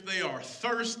 If they are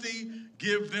thirsty,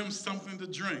 give them something to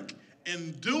drink.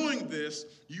 In doing this,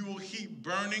 you will heap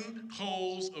burning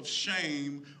coals of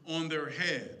shame on their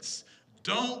heads.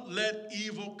 Don't let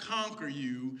evil conquer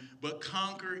you, but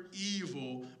conquer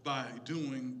evil by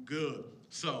doing good.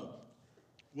 So,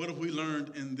 what have we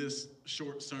learned in this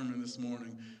short sermon this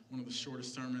morning? One of the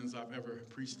shortest sermons I've ever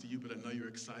preached to you, but I know you're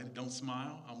excited. Don't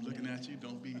smile. I'm looking at you.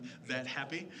 Don't be that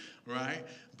happy, right?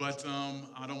 But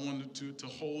I don't want to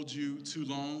hold you too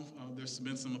long. There's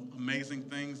been some amazing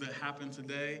things that happened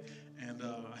today, and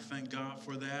I thank God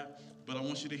for that. But I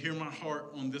want you to hear my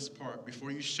heart on this part.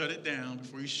 Before you shut it down,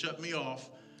 before you shut me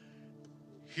off,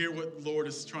 hear what the Lord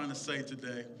is trying to say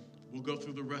today. We'll go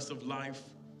through the rest of life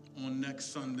on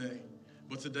next Sunday.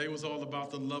 But today was all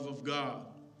about the love of God.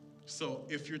 So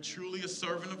if you're truly a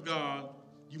servant of God,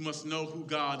 you must know who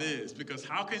God is. Because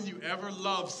how can you ever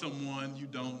love someone you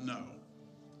don't know?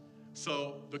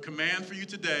 So the command for you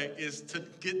today is to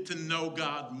get to know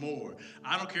God more.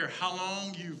 I don't care how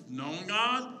long you've known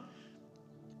God.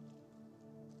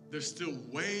 There's still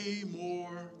way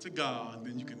more to God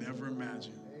than you can ever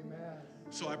imagine. Amen.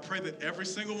 So I pray that every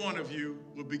single one of you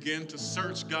will begin to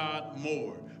search God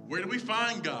more. Where do we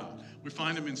find God? We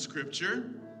find him in Scripture,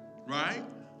 right?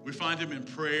 We find him in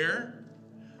prayer.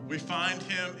 We find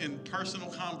him in personal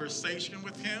conversation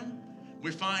with him.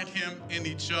 We find him in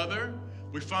each other.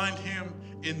 We find him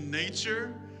in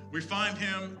nature. We find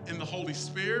him in the Holy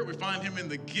Spirit. We find him in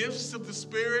the gifts of the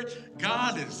Spirit.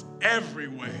 God is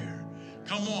everywhere.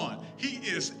 Come on. He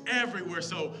is everywhere.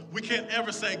 So we can't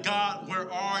ever say, God,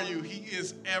 where are you? He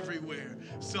is everywhere.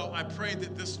 So I pray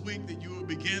that this week that you will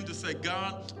begin to say,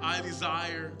 God, I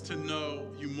desire to know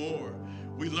you more.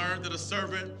 We learned that a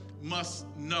servant must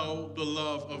know the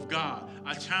love of God.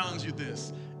 I challenge you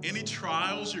this. Any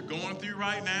trials you're going through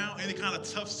right now, any kind of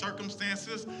tough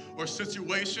circumstances or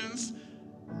situations,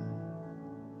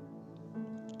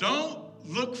 don't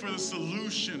look for the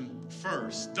solution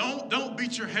first. Don't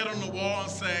beat your head on the wall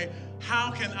and say, how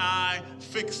can I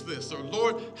fix this? Or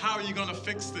Lord, how are you going to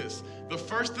fix this? The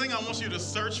first thing I want you to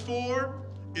search for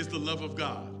is the love of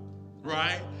God,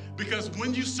 right? Because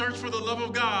when you search for the love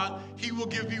of God, he will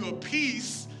give you a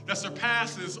peace that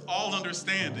surpasses all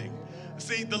understanding.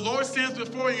 See, the Lord stands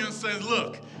before you and says,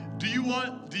 look, do you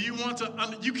want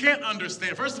to, you can't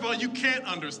understand. First of all, you can't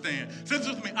understand. Say this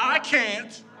with me, I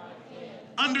can't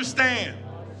understand.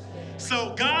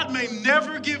 So God may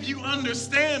never give you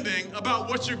understanding about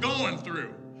what you're going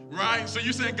through, right? So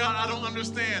you're saying, God, I don't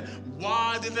understand.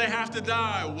 Why did they have to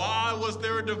die? Why was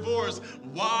there a divorce?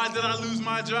 Why did I lose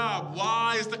my job?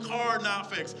 Why is the car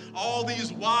not fixed? All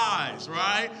these whys,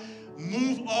 right?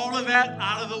 Move all of that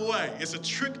out of the way. It's a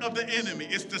trick of the enemy.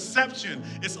 It's deception.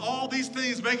 It's all these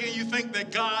things making you think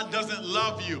that God doesn't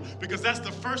love you, because that's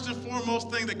the first and foremost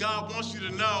thing that God wants you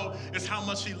to know is how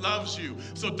much he loves you.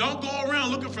 So don't go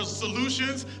around looking for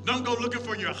solutions. Don't go looking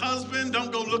for your husband.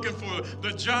 Don't go looking for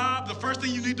the job. The first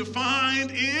thing you need to find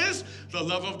is the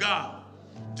love of God.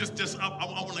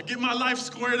 I want to get my life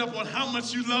squared up on how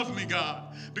much you love me, God.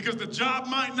 Because the job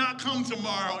might not come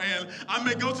tomorrow, and I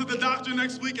may go to the doctor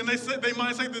next week, and they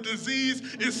might say the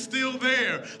disease is still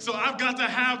there. So I've got to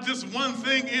have this one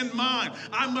thing in mind.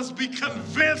 I must be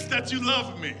convinced that you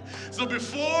love me. So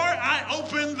before I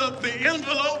open the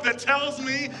envelope that tells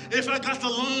me if I got the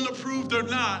loan approved or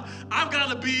not, I've got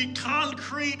to be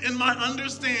concrete in my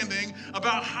understanding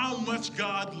about how much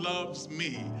God loves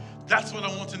me. That's what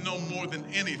I want to know more than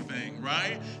anything,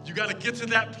 right? You got to get to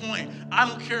that point. I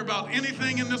don't care about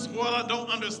anything in this world I don't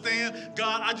understand.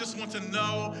 God, I just want to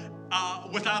know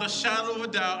without a shadow of a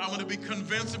doubt. I want to be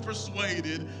convinced and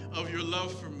persuaded of your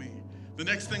love for me. The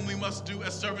next thing we must do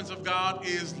as servants of God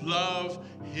is love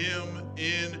him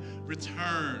in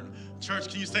return. Church,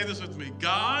 can you say this with me?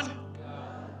 God,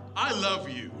 I love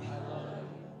you.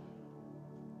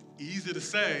 Easy to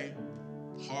say,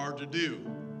 hard to do.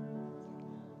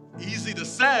 Easy to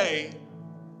say,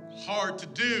 hard to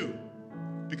do.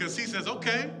 Because he says,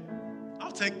 okay,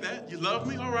 I'll take that. You love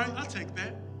me? All right, I'll take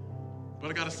that. But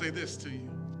I got to say this to you.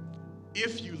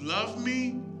 If you love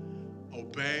me,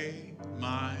 obey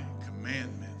my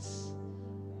commandments.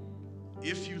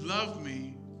 If you love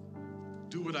me,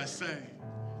 do what I say.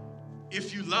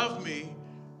 If you love me,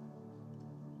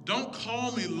 don't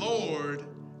call me Lord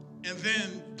and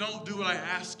then don't do what I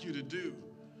ask you to do.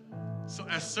 So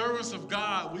as servants of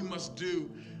God, we must do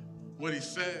what he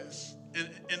says.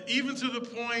 And even to the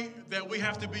point that we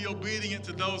have to be obedient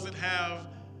to those that have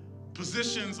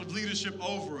positions of leadership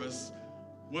over us,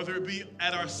 whether it be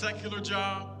at our secular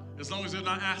job, as long as they're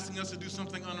not asking us to do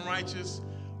something unrighteous,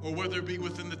 or whether it be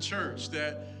within the church,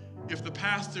 that if the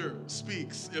pastor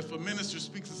speaks, if a minister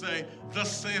speaks and say,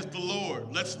 thus saith the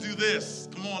Lord, let's do this.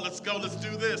 Come on, let's go, let's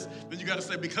do this. Then you got to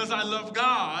say, because I love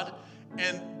God,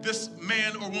 and this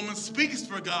man or woman speaks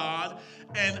for God,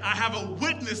 and I have a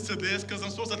witness to this because I'm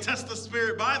supposed to test the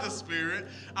Spirit by the Spirit.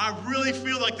 I really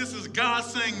feel like this is God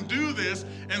saying do this,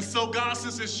 and so God,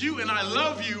 since it's you and I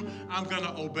love you, I'm going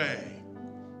to obey.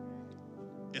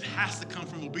 It has to come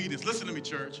from obedience. Listen to me,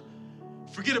 church.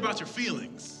 Forget about your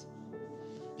feelings.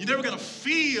 You're never going to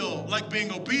feel like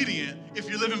being obedient if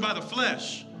you're living by the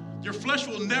flesh. Your flesh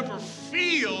will never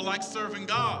feel like serving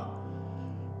God.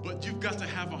 But you've got to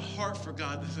have a heart for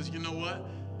God that says, you know what?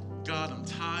 God, I'm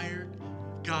tired.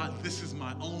 God, this is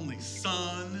my only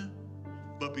son.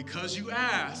 But because you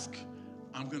ask,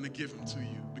 I'm going to give him to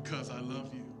you because I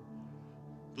love you.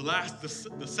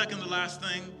 The second to last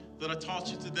thing that I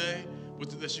taught you today was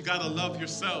that you got to love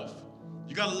yourself.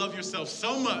 You got to love yourself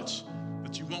so much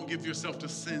that you won't give yourself to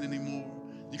sin anymore.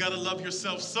 You got to love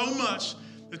yourself so much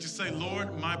that you say,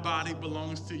 Lord, my body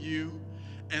belongs to you,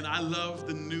 and I love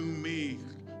the new me.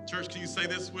 Church, can you say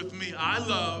this with me? I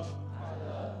love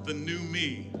the new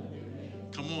me.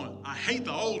 Come on. I hate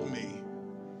the old me.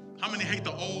 How many hate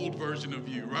the old version of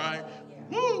you, right?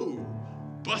 Woo!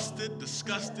 Busted,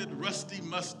 disgusted, rusty,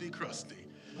 musty, crusty.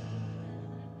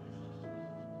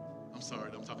 I'm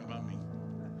sorry, I'm talking about me.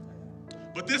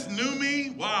 But this new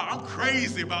me, wow, I'm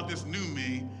crazy about this new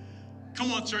me.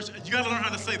 Come on, church, you got to learn how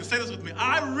to say this. Say this with me.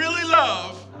 I really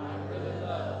love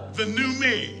the new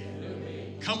me.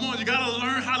 Come on, you got to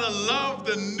learn how to love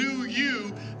the new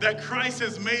you that Christ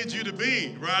has made you to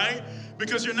be, right?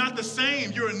 Because you're not the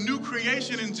same. You're a new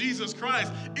creation in Jesus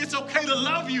Christ. It's okay to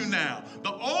love you now.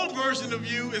 The old version of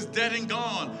you is dead and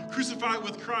gone, crucified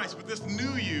with Christ. But this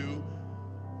new you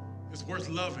is worth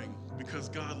loving because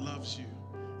God loves you.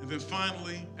 And then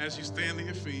finally, as you stand at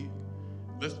your feet,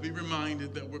 let's be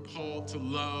reminded that we're called to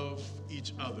love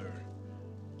each other.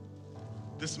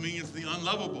 This means the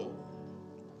unlovable.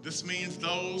 This means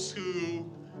those who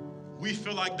we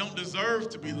feel like don't deserve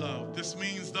to be loved. This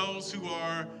means those who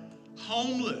are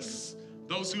homeless,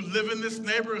 those who live in this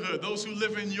neighborhood, those who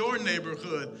live in your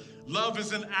neighborhood. Love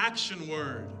is an action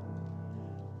word.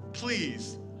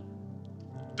 Please,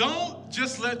 don't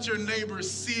just let your neighbors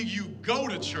see you go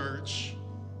to church,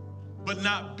 but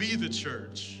not be the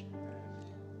church,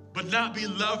 but not be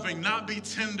loving, not be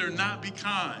tender, not be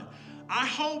kind. I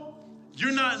hope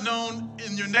you're not known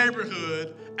in your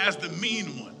neighborhood as the mean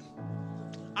one.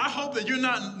 I hope that you're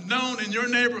not known in your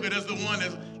neighborhood as the one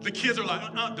that the kids are like,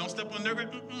 don't step on their grass,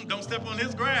 don't step on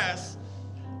his grass.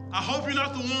 I hope you're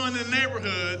not the one in the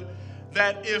neighborhood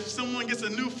that if someone gets a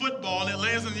new football and it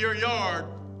lands in your yard,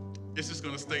 it's just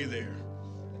going to stay there,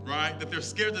 right? That they're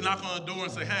scared to knock on the door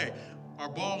and say, hey, our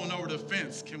ball went over the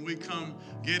fence. Can we come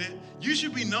get it? You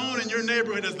should be known in your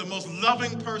neighborhood as the most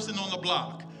loving person on the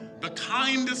block, the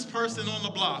kindest person on the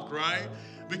block, right?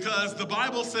 Because the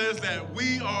Bible says that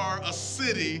we are a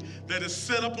city that is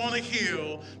set up on a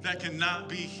hill that cannot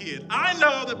be hid. I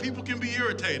know that people can be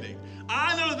irritating.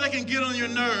 I know that they can get on your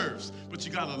nerves, but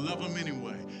you got to love them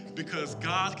anyway, because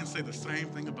God can say the same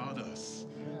thing about us,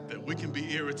 that we can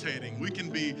be irritating, we can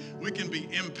be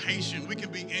impatient, we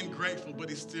can be ungrateful, but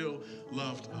he still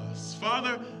loved us.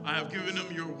 Father, I have given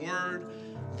them your word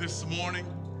this morning.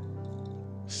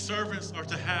 Servants are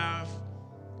to have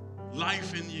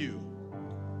life in you.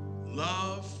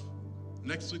 Love.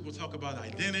 Next week we'll talk about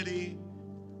identity,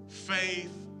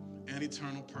 faith, and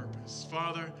eternal purpose.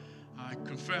 Father, I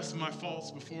confess my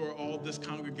faults before all this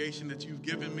congregation that you've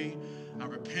given me. I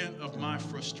repent of my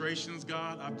frustrations,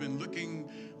 God. I've been looking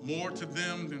more to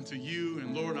them than to you,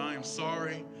 and Lord, I am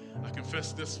sorry. I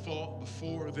confess this fault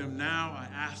before them now. I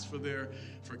ask for their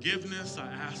forgiveness. I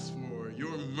ask for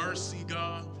your mercy,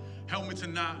 God. Help me to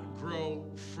not grow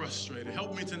frustrated.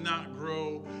 Help me to not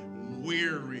grow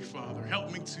weary, Father.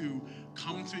 Help me to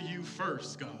come to you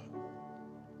first, God.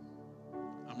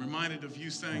 I'm reminded of you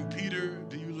saying, Peter,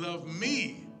 do you love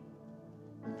me?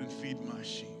 Then feed my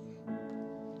sheep.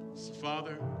 So,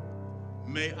 Father,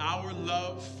 may our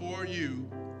love for you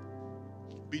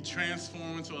be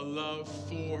transformed into a love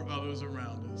for others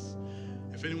around us.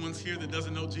 If anyone's here that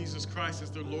doesn't know Jesus Christ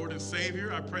as their Lord and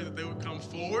Savior, I pray that they would come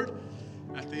forward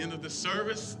at the end of the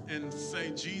service and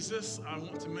say, Jesus, I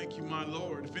want to make you my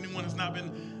Lord. If anyone has not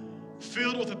been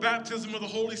filled with the baptism of the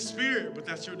Holy Spirit, but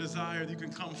that's your desire, you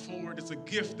can come forward. It's a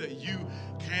gift that you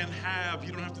can have.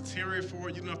 You don't have to tarry for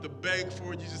it. You don't have to beg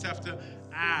for it. You just have to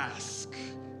ask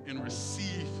and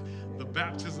receive the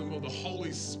baptism of the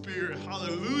Holy Spirit.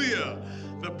 Hallelujah.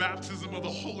 The baptism of the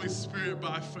Holy Spirit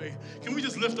by faith. Can we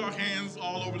just lift our hands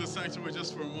all over the sanctuary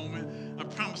just for a moment? I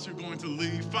promise you're going to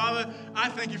leave. Father, I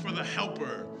thank you for the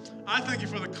helper. I thank you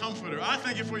for the comforter. I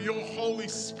thank you for your Holy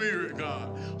Spirit,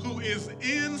 God, who is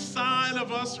inside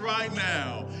of us right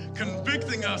now,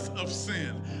 convicting us of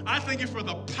sin. I thank you for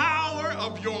the power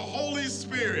of your Holy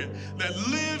Spirit that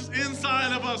lives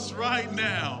inside of us right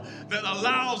now, that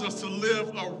allows us to live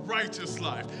a righteous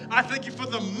life. I thank you for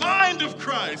the mind of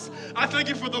Christ. I thank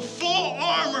you for the full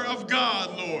armor of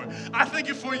God, Lord. I thank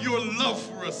you for your love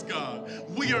for us, God.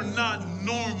 We are not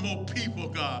normal people,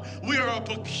 God. We are a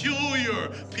peculiar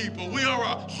people. We are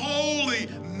a holy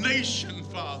nation,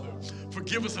 Father.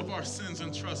 Forgive us of our sins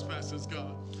and trespasses,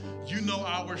 God. You know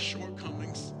our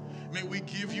shortcomings. May we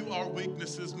give you our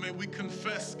weaknesses. May we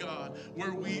confess, God,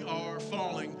 where we are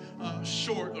falling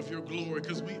short of your glory,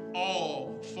 because we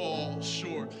all fall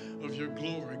short of your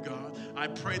glory, God. I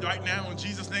pray right now in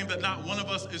Jesus' name that not one of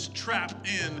us is trapped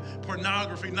in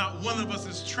pornography. Not one of us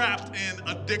is trapped in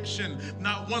addiction.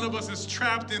 Not one of us is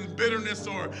trapped in bitterness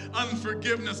or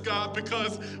unforgiveness, God,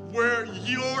 because where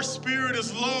your Spirit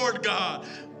is Lord, God,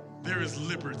 there is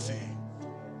liberty.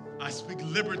 I speak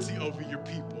liberty over your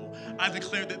people. I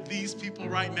declare that these people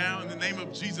right now, in the name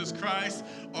of Jesus Christ,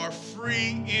 are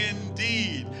free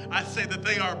indeed. I say that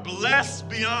they are blessed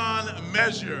beyond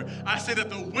measure. I say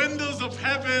that the windows of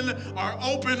heaven are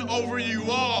open over you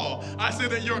all. I say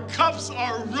that your cups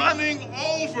are running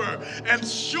over, and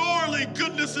surely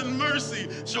goodness and mercy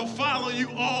shall follow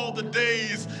you all the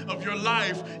days of your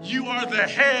life. You are the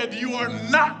head. You are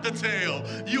not the tail.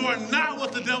 You are not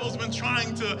what the devil's been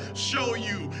trying to show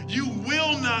you. You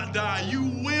will not die. You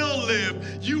will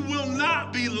live. You will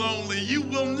not be lonely. You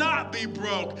will not be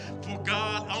broke. For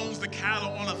God owns the cattle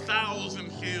on 1,000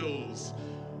 hills.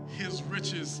 His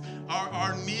riches,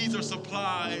 our needs are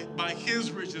supplied by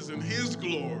his riches and his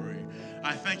glory.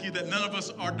 I thank you that none of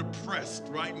us are depressed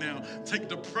right now. Take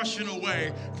depression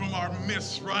away from our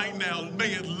midst right now.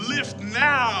 May it lift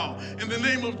now. In the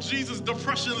name of Jesus,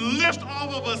 depression lift off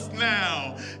of us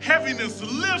now. Heaviness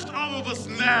lift off of us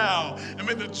now. And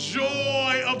may the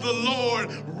joy of the Lord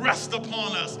rest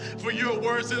upon us. For your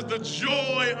word says the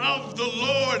joy of the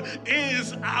Lord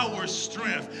is our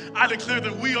strength. I declare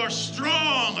that we are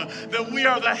strong, that we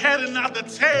are the head and not the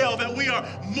tail, that we are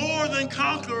more than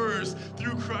conquerors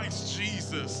through Christ Jesus.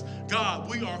 God,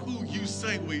 we are who you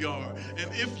say we are.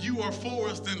 And if you are for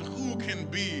us, then who can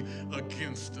be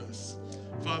against us?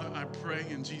 Father, I pray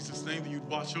in Jesus' name that you'd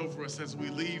watch over us as we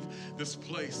leave this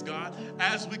place, God.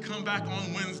 As we come back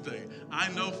on Wednesday,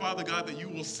 I know, Father God, that you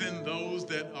will send those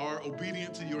that are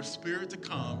obedient to your Spirit to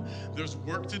come. There's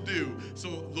work to do.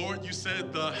 So, Lord, you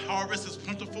said the harvest is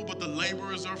plentiful, but the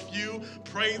laborers are few.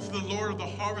 Praise the Lord of the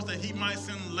harvest that he might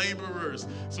send laborers.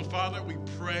 So, Father, we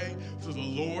pray to the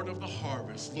Lord of the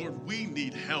harvest. Lord, we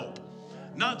need help.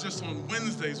 Not just on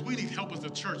Wednesdays, we need help as a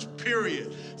church,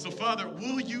 period. So, Father,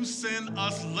 will you send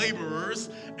us laborers,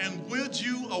 and would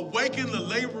you awaken the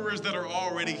laborers that are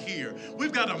already here?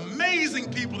 We've got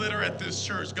amazing people that are at this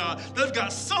church, God. They've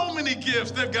got so many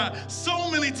gifts. They've got so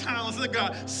many talents. They've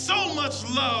got so much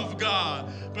love,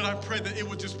 God. But I pray that it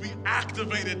would just be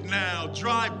activated now.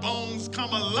 Dry bones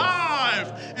come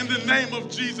alive in the name of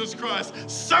Jesus Christ.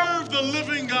 Serve the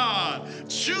living God.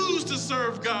 Choose to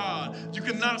serve God. You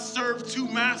cannot serve two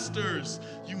masters.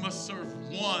 You must serve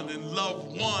one and love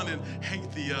one and hate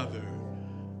the other.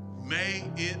 May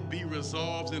it be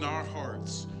resolved in our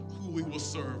hearts who we will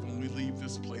serve when we leave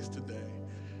this place today.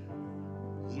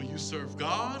 Will you serve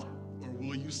God or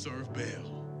will you serve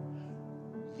Baal?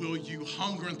 Will you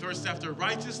hunger and thirst after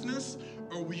righteousness,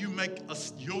 or will you make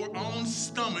your own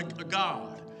stomach a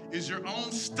God? Is your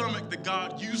own stomach the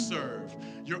God you serve?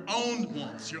 Your own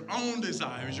wants, your own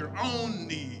desires, your own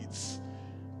needs?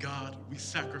 God, we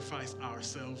sacrifice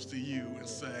ourselves to you and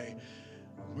say,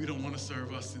 we don't want to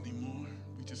serve us anymore.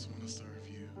 We just want to serve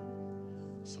you.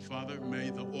 So, Father, may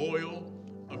the oil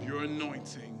of your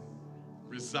anointing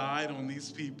reside on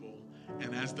these people.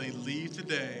 And as they leave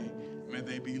today, may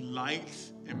they be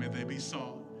light and may they be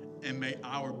salt. And may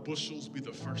our bushels be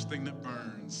the first thing that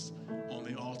burns on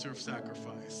the altar of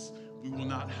sacrifice. We will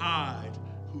not hide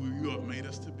who you have made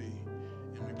us to be.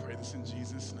 And we pray this in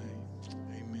Jesus' name.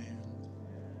 Amen.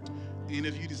 And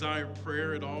if you desire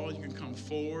prayer at all, you can come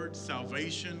forward. Salvation